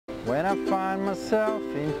When I find myself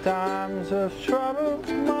in times of trouble,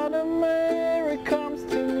 Mother Mary comes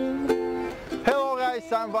to me. Hello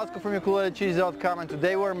guys, I'm Vasco from ukulelecheese.com, and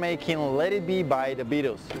today we're making Let It Be by the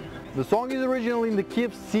Beatles. The song is originally in the key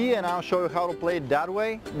of C, and I'll show you how to play it that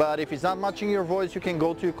way, but if it's not matching your voice, you can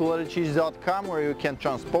go to ukulelecheese.com where you can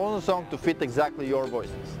transpose the song to fit exactly your voice.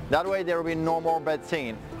 That way there will be no more bad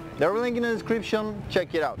singing. There's a link in the description,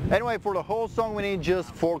 check it out. Anyway, for the whole song we need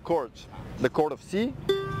just 4 chords. The chord of C,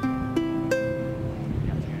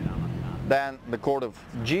 then the chord of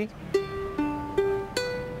G,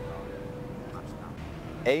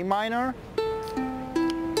 A minor,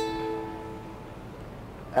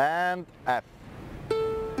 and F.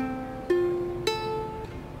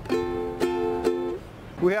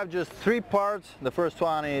 We have just 3 parts. The first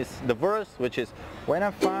one is the verse, which is when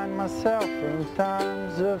I find myself in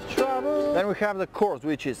times of trouble. Then we have the chorus,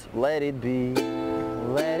 which is let it be,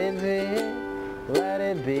 let it be, let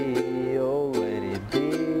it be, oh let it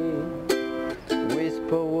be.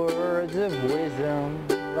 Whisper words of wisdom,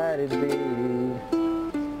 let it be.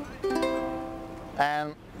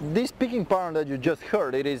 And this picking pattern that you just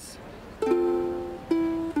heard, it is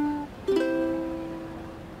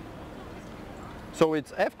so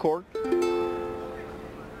it's F chord,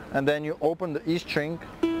 and then you open the E string,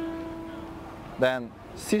 then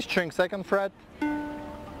C string 2nd fret,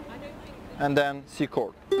 and then C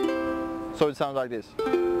chord. So it sounds like this.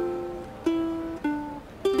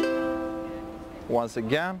 Once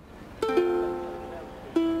again.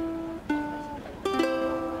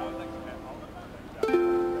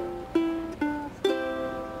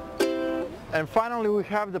 And finally we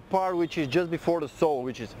have the part which is just before the solo,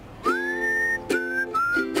 which is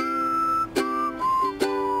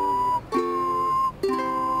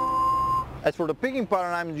as for the picking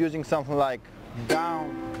pattern, I'm using something like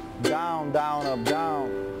down, down, down, up, down,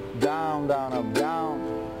 down, down, up,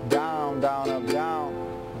 down, down, down, up, down,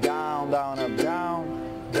 down, down, up,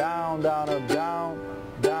 down, down, down, up, down,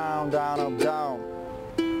 down, down, up, down.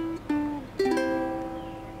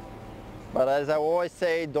 But as I always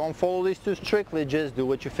say, don't follow this too strictly, just do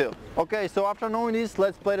what you feel. Okay, so after knowing this,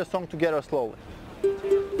 let's play the song together slowly.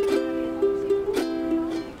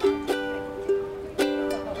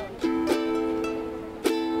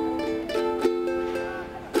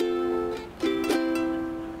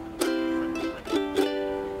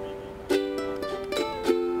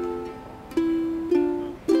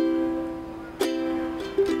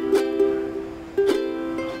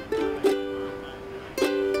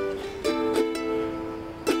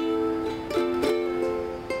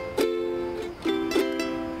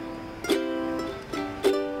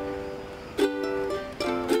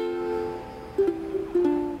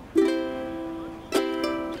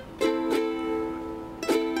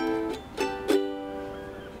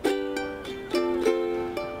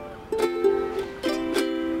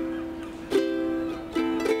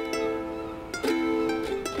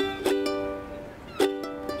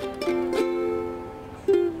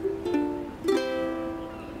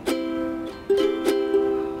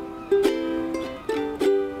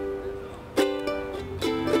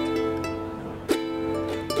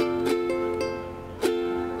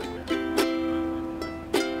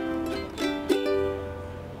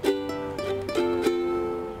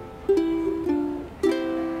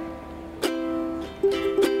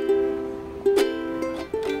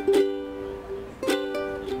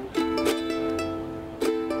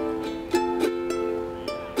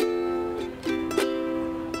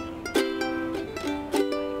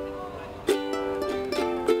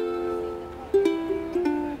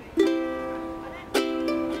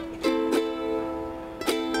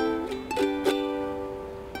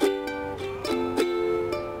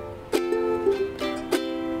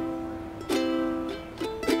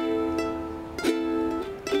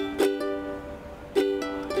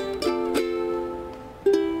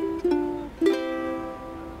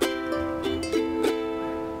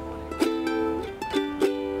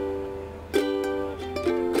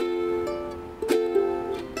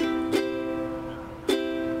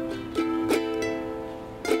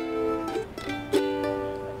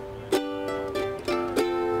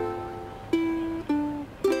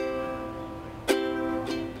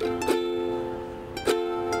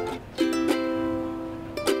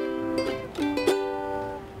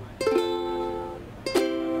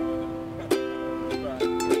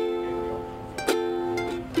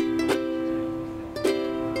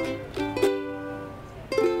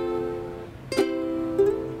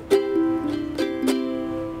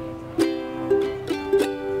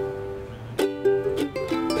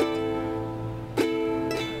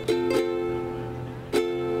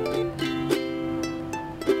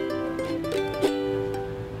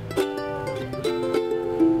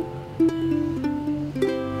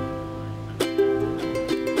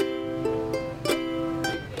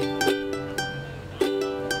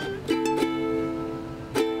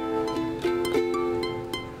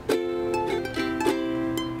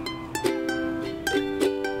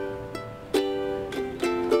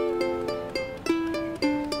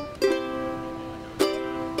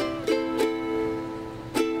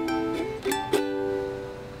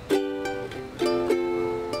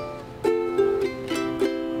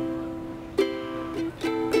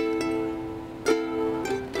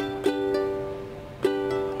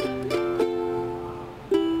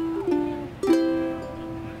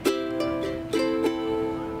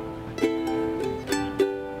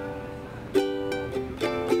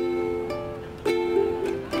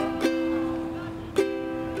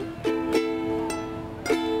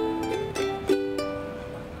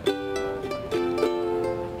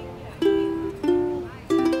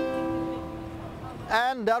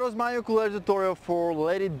 And that was my ukulele tutorial for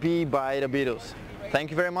Let It Be by the Beatles. Thank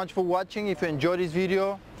you very much for watching. If you enjoyed this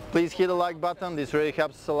video, please hit the like button, this really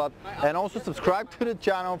helps us a lot. And also subscribe to the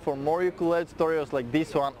channel for more ukulele tutorials like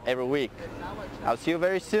this one every week. I'll see you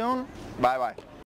very soon. Bye bye.